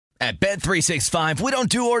At Bet365, we don't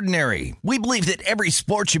do ordinary. We believe that every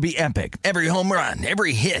sport should be epic. Every home run,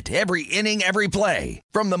 every hit, every inning, every play.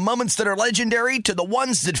 From the moments that are legendary to the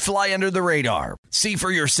ones that fly under the radar. See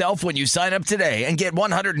for yourself when you sign up today and get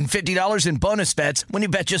 $150 in bonus bets when you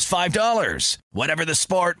bet just $5. Whatever the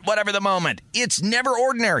sport, whatever the moment, it's never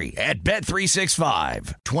ordinary at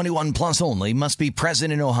Bet365. 21 plus only. Must be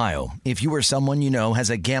present in Ohio. If you or someone you know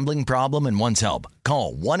has a gambling problem and wants help,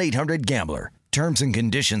 call 1-800-GAMBLER. Terms and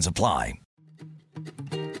conditions apply.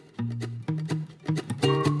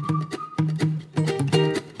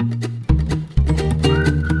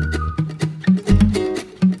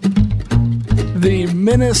 The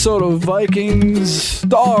Minnesota Vikings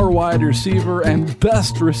star wide receiver and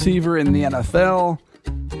best receiver in the NFL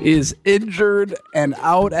is injured and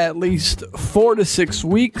out at least 4 to 6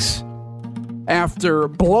 weeks after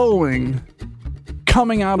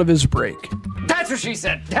coming out of his break. That's what she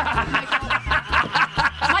said.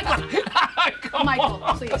 Michael,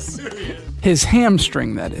 please. His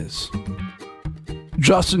hamstring, that is.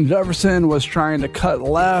 Justin Jefferson was trying to cut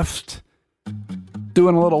left,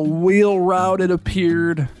 doing a little wheel route, it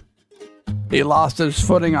appeared. He lost his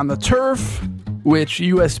footing on the turf, which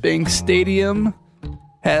US Bank Stadium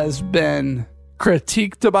has been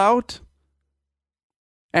critiqued about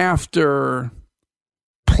after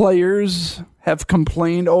players have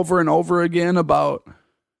complained over and over again about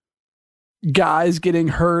guys getting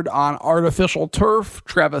hurt on artificial turf.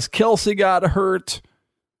 Travis Kelce got hurt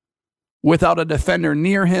without a defender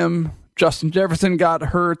near him. Justin Jefferson got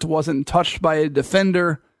hurt, wasn't touched by a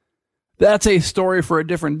defender. That's a story for a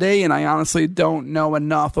different day, and I honestly don't know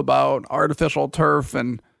enough about artificial turf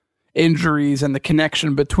and injuries and the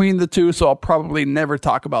connection between the two, so I'll probably never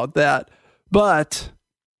talk about that. But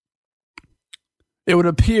it would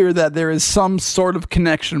appear that there is some sort of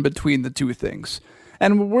connection between the two things.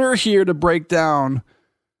 And we're here to break down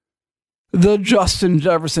the Justin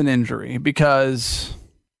Jefferson injury because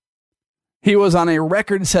he was on a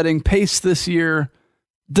record-setting pace this year,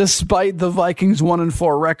 despite the Vikings'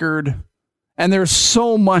 1-4 record. And there's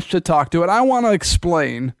so much to talk to. And I want to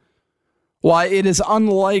explain why it is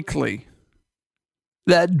unlikely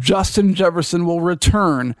that Justin Jefferson will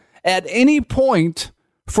return at any point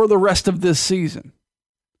for the rest of this season.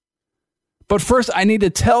 But first, I need to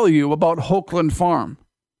tell you about Hokeland Farm.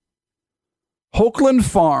 Hokeland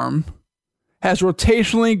Farm has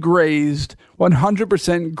rotationally grazed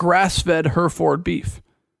 100% grass-fed Hereford beef.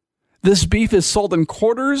 This beef is sold in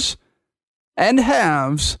quarters and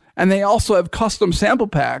halves, and they also have custom sample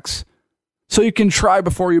packs so you can try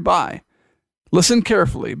before you buy. Listen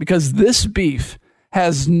carefully, because this beef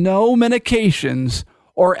has no medications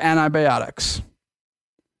or antibiotics.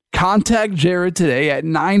 Contact Jared today at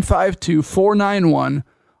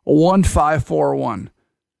 952-491-1541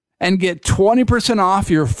 and get 20% off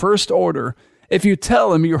your first order if you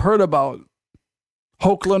tell him you heard about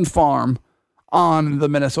Hokeland Farm on the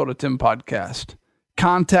Minnesota Tim podcast.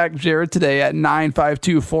 Contact Jared today at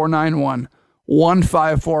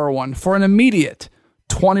 952-491-1541 for an immediate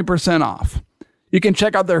 20% off. You can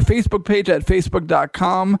check out their Facebook page at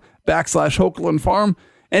facebook.com/Hokeland Farm,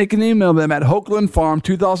 and you can email them at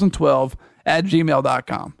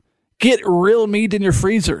hokelandfarm2012@gmail.com. Get real meat in your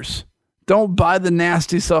freezers. Don't buy the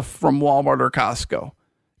nasty stuff from Walmart or Costco.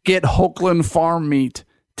 Get Hokeland Farm meat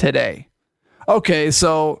today. Okay,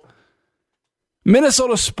 so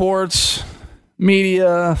Minnesota sports,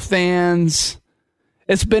 media, fans,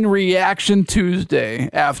 it's been Reaction Tuesday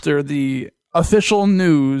after the official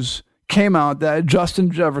news came out that Justin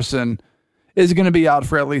Jefferson is going to be out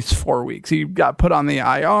for at least 4 weeks. He got put on the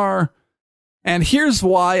IR. And here's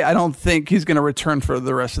why I don't think he's going to return for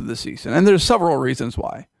the rest of the season. And there's several reasons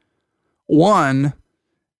why. One,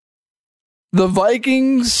 the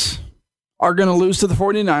Vikings are going to lose to the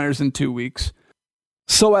 49ers in 2 weeks.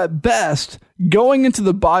 So at best, going into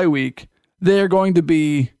the bye week, they're going to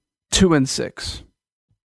be 2-6.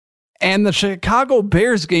 And the Chicago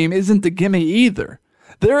Bears game isn't a gimme either.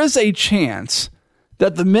 There is a chance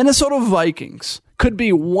that the Minnesota Vikings could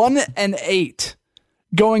be 1-8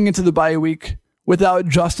 going into the bye week without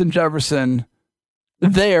Justin Jefferson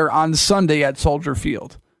there on Sunday at Soldier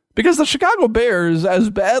Field. Because the Chicago Bears, as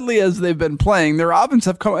badly as they've been playing, their offense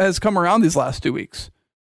has come around these last 2 weeks.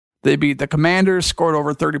 They beat the Commanders, scored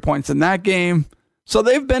over 30 points in that game. So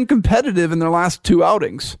they've been competitive in their last 2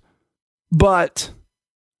 outings. But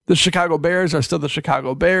the Chicago Bears are still the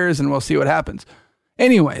Chicago Bears, and we'll see what happens.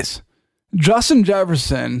 Anyways, Justin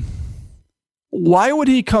Jefferson, why would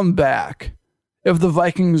he come back if the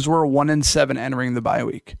Vikings were 1-7 entering the bye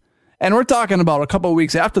week? And we're talking about a couple of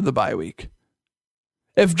weeks after the bye week.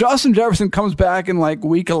 If Justin Jefferson comes back in like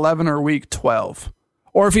week 11 or week 12,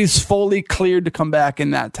 or if he's fully cleared to come back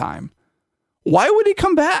in that time. Why would he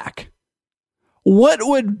come back? What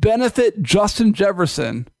would benefit Justin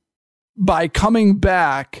Jefferson by coming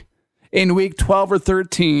back in week 12 or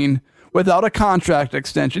 13 without a contract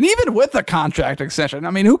extension? Even with a contract extension,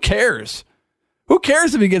 I mean, who cares? Who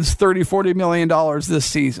cares if he gets $30, $40 million this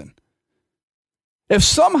season? If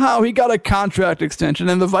somehow he got a contract extension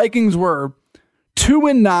and the Vikings were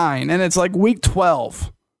 2-9 and it's like week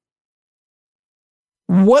 12,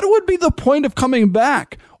 what would be the point of coming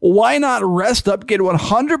back? Why not rest up, get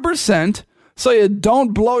 100% so you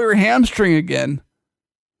don't blow your hamstring again,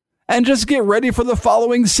 and just get ready for the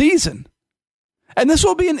following season? And this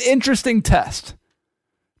will be an interesting test,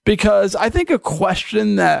 because I think a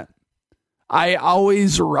question that I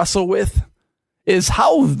always wrestle with is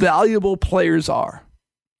how valuable players are.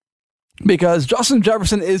 Because Justin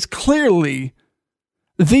Jefferson is clearly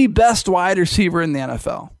the best wide receiver in the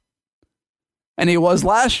NFL. And he was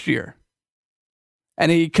last year.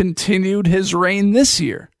 And he continued his reign this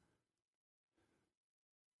year.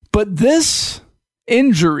 But this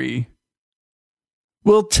injury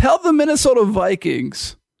will tell the Minnesota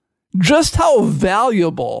Vikings just how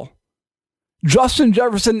valuable Justin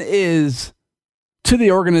Jefferson is to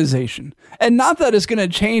the organization. And not that it's going to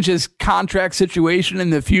change his contract situation in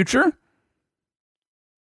the future,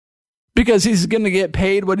 because he's going to get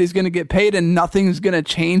paid what he's going to get paid and nothing's going to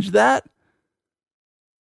change that.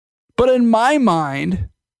 But in my mind,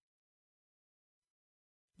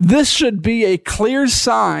 this should be a clear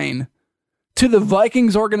sign to the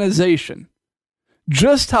Vikings organization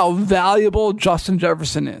just how valuable Justin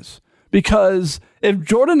Jefferson is. Because if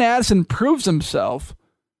Jordan Addison proves himself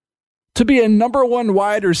to be a number one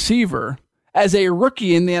wide receiver as a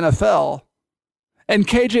rookie in the NFL, and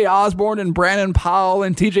KJ Osborne and Brandon Powell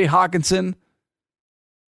and TJ Hawkinson,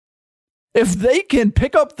 if they can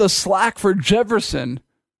pick up the slack for Jefferson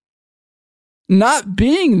not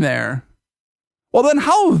being there, well, then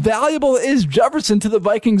how valuable is Jefferson to the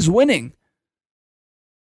Vikings winning?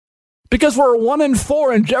 Because we're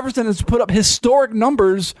 1-4 and Jefferson has put up historic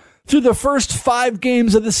numbers through the first 5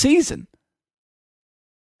 games of the season.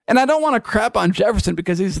 And I don't want to crap on Jefferson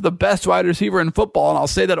because he's the best wide receiver in football, and I'll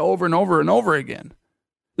say that over and over and over again.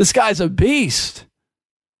 This guy's a beast.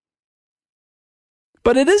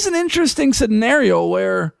 But it is an interesting scenario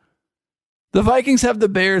where the Vikings have the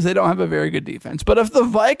Bears. They don't have a very good defense. But if the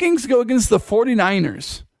Vikings go against the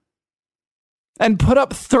 49ers and put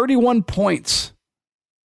up 31 points,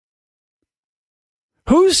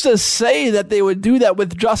 who's to say that they would do that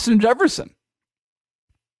with Justin Jefferson?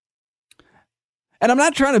 And I'm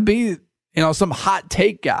not trying to be, some hot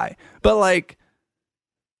take guy, but like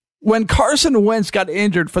when Carson Wentz got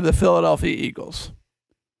injured for the Philadelphia Eagles,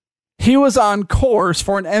 he was on course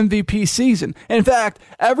for an MVP season. In fact,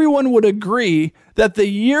 everyone would agree that the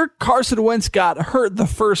year Carson Wentz got hurt the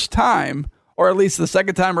first time, or at least the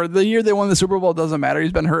second time, or the year they won the Super Bowl, doesn't matter.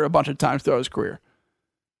 He's been hurt a bunch of times throughout his career.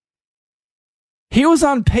 He was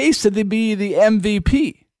on pace to be the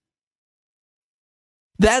MVP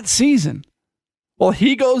that season. Well,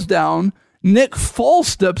 he goes down, Nick Foles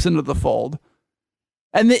steps into the fold,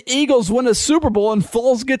 and the Eagles win a Super Bowl and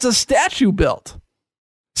Foles gets a statue built.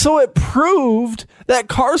 So it proved that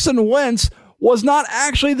Carson Wentz was not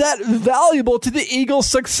actually that valuable to the Eagles'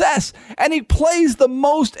 success, and he plays the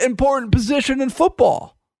most important position in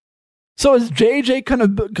football. So is JJ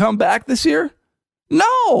going to come back this year?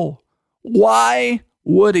 No. Why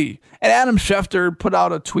would he? And Adam Schefter put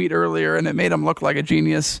out a tweet earlier, and it made him look like a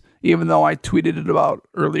genius, even though I tweeted it about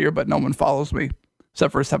earlier, but no one follows me,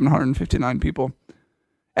 except for 759 people.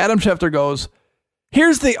 Adam Schefter goes,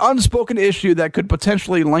 "Here's the unspoken issue that could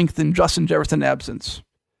potentially lengthen Justin Jefferson's absence.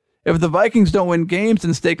 If the Vikings don't win games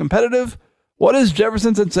and stay competitive, what is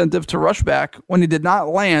Jefferson's incentive to rush back when he did not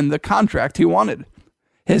land the contract he wanted?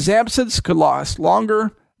 His absence could last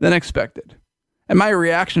longer than expected." And my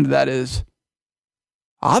reaction to that is,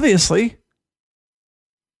 obviously.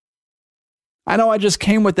 I know I just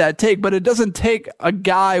came with that take, but it doesn't take a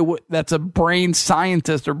guy that's a brain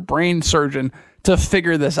scientist or brain surgeon to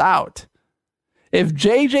figure this out. If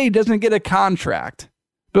JJ doesn't get a contract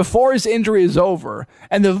before his injury is over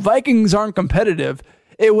and the Vikings aren't competitive,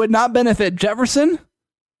 it would not benefit Jefferson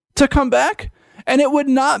to come back, and it would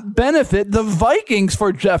not benefit the Vikings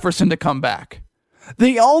for Jefferson to come back.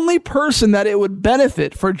 The only person that it would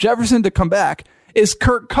benefit for Jefferson to come back is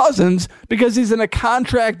Kirk Cousins, because he's in a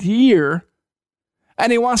contract year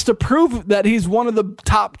and he wants to prove that he's one of the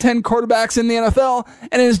top 10 quarterbacks in the NFL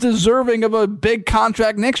and is deserving of a big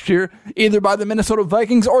contract next year, either by the Minnesota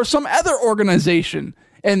Vikings or some other organization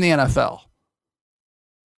in the NFL.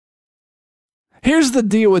 Here's the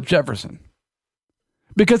deal with Jefferson.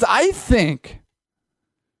 Because I think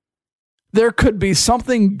there could be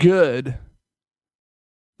something good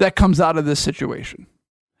that comes out of this situation.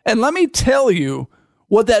 And let me tell you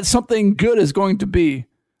what that something good is going to be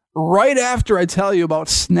right after I tell you about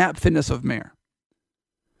Snap Fitness of Mare.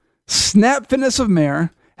 Snap Fitness of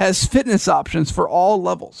Mare has fitness options for all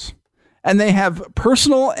levels, and they have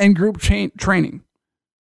personal and group training.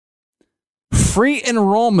 Free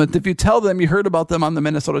enrollment if you tell them you heard about them on the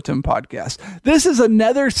Minnesota Tim podcast. This is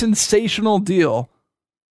another sensational deal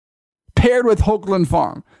paired with Hoagland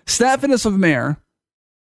Farm. Snap Fitness of Mare.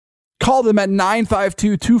 Call them at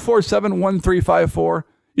 952-247-1354.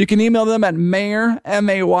 You can email them at mayor,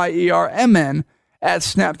 MAYERMN, at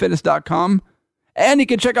snapfitness.com. And you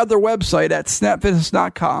can check out their website at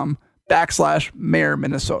snapfitness.com/Mayor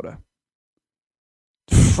Minnesota.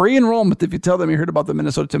 Free enrollment if you tell them you heard about the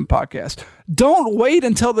Minnesota Tim podcast. Don't wait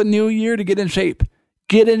until the new year to get in shape.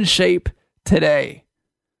 Get in shape today.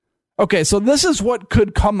 Okay, so this is what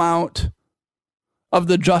could come out of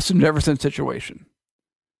the Justin Jefferson situation.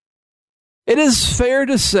 It is fair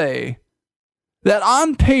to say that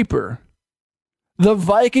on paper, the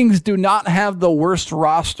Vikings do not have the worst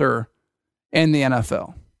roster in the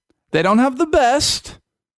NFL. They don't have the best.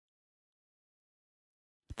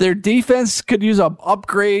 Their defense could use an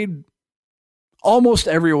upgrade almost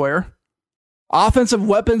everywhere. Offensive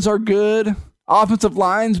weapons are good. Offensive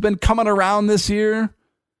line's been coming around this year.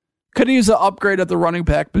 Could use an upgrade at the running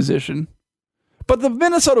back position. But the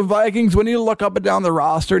Minnesota Vikings, when you look up and down the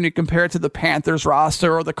roster and you compare it to the Panthers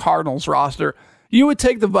roster or the Cardinals roster, you would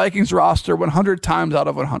take the Vikings roster 100 times out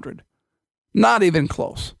of 100. Not even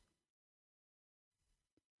close.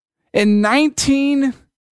 In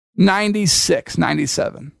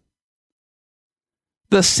 1996-97,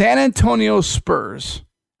 the San Antonio Spurs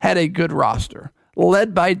had a good roster,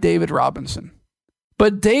 led by David Robinson.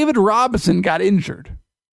 But David Robinson got injured.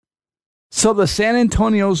 So the San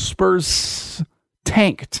Antonio Spurs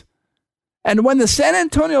tanked. And when the San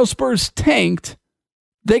Antonio Spurs tanked,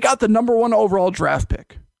 they got the number 1 overall draft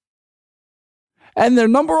pick. And their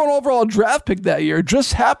number 1 overall draft pick that year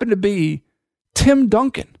just happened to be Tim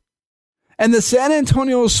Duncan. And the San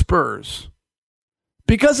Antonio Spurs,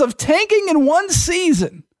 because of tanking in one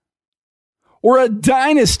season, were a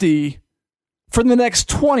dynasty for the next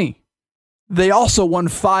 20. They also won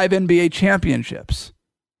 5 NBA championships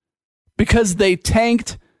because they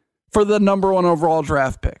tanked for the number 1 overall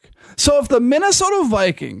draft pick. So if the Minnesota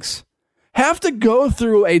Vikings have to go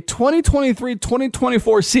through a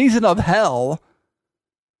 2023-2024 season of hell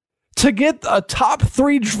to get a top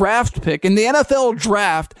 3 draft pick in the NFL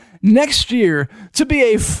draft next year to be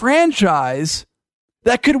a franchise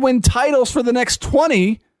that could win titles for the next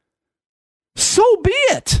 20, so be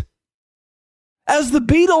it. As the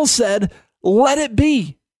Beatles said, let it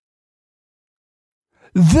be.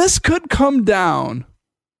 This could come down,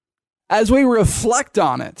 as we reflect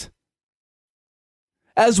on it,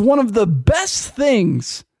 as one of the best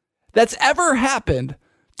things that's ever happened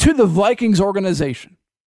to the Vikings organization.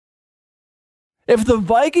 If the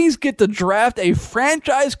Vikings get to draft a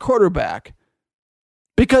franchise quarterback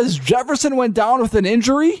because Jefferson went down with an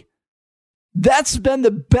injury, that's been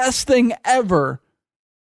the best thing ever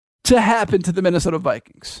to happen to the Minnesota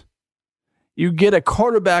Vikings. You get a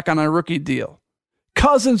quarterback on a rookie deal.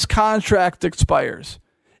 Cousins' contract expires.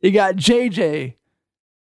 You got JJ,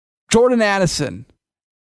 Jordan Addison,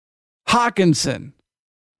 Hawkinson.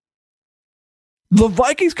 The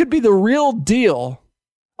Vikings could be the real deal.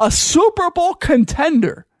 A Super Bowl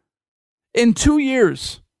contender in 2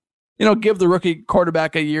 years. You know, give the rookie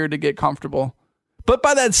quarterback a year to get comfortable. But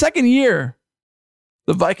by that second year,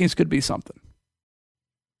 the Vikings could be something.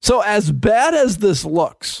 So as bad as this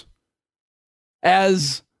looks,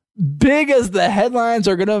 as big as the headlines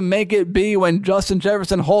are going to make it be when Justin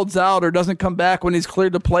Jefferson holds out or doesn't come back when he's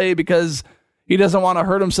cleared to play because he doesn't want to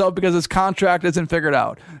hurt himself because his contract isn't figured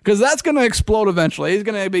out. Because that's going to explode eventually. He's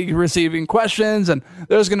going to be receiving questions, and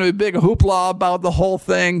there's going to be a big hoopla about the whole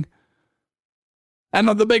thing. And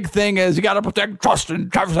the big thing is you got to protect Justin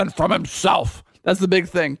Jefferson from himself. That's the big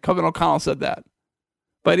thing. Kevin O'Connell said that.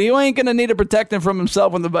 But you ain't going to need to protect him from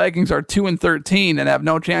himself when the Vikings are 2-13 and have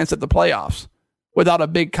no chance at the playoffs without a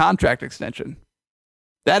big contract extension.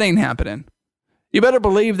 That ain't happening. You better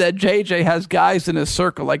believe that JJ has guys in his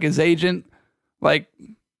circle, like his agent, like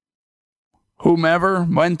whomever,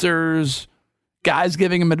 mentors, guys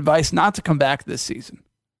giving him advice not to come back this season.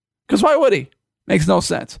 Because why would he? Makes no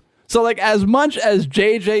sense. So, like, as much as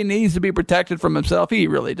JJ needs to be protected from himself, he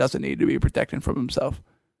really doesn't need to be protected from himself.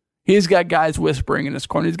 He's got guys whispering in his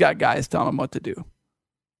corner. He's got guys telling him what to do.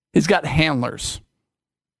 He's got handlers.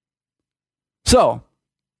 So,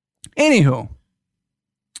 anywho,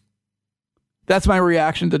 That's my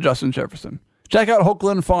reaction to Justin Jefferson. Check out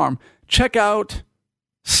Hoagland Farm. Check out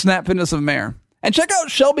Snap Fitness of Mare. And check out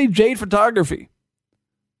Shelby Jade Photography.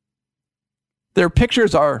 Their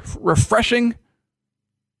pictures are refreshing,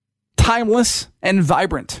 timeless, and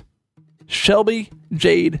vibrant. Shelby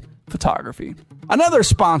Jade Photography. Another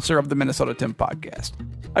sponsor of the Minnesota Tim podcast.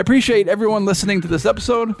 I appreciate everyone listening to this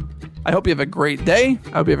episode. I hope you have a great day. I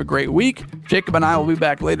hope you have a great week. Jacob and I will be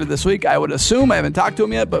back later this week. I would assume. I haven't talked to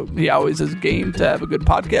him yet, but he always is game to have a good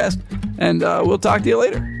podcast. And we'll talk to you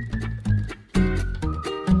later.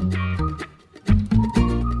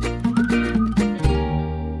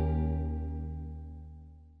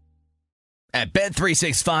 At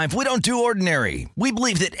Bet365, we don't do ordinary. We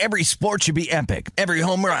believe that every sport should be epic. Every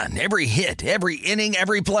home run, every hit, every inning,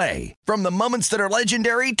 every play. From the moments that are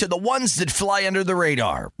legendary to the ones that fly under the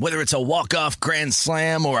radar. Whether it's a walk-off grand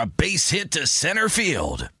slam or a base hit to center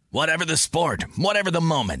field. Whatever the sport, whatever the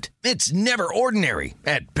moment. It's never ordinary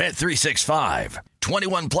at Bet365.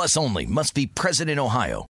 21 plus only. Must be present in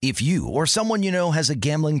Ohio. If you or someone you know has a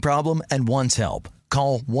gambling problem and wants help,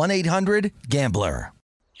 call 1-800-GAMBLER.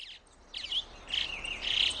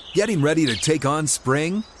 Getting ready to take on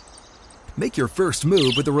spring? Make your first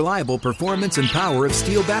move with the reliable performance and power of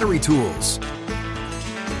Steel battery tools.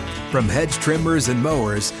 From hedge trimmers and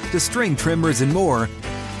mowers to string trimmers and more,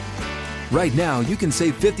 right now you can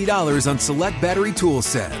save $50 on select battery tool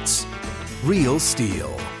sets. Real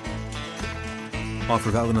Steel.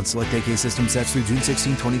 Offer valid on select AK system sets through June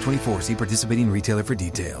 16, 2024. See participating retailer for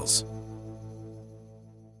details.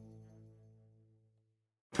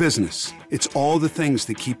 Business. It's all the things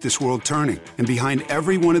that keep this world turning. And behind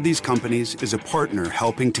every one of these companies is a partner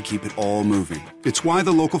helping to keep it all moving. It's why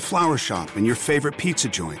the local flower shop and your favorite pizza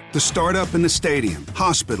joint, the startup and the stadium,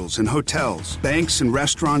 hospitals and hotels, banks and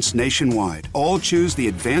restaurants nationwide all choose the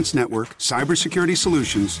advanced network, cybersecurity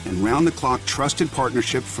solutions, and round-the-clock trusted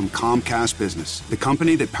partnership from Comcast Business, the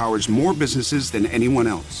company that powers more businesses than anyone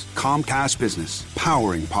else. Comcast Business,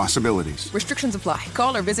 powering possibilities. Restrictions apply.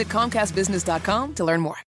 Call or visit ComcastBusiness.com to learn more.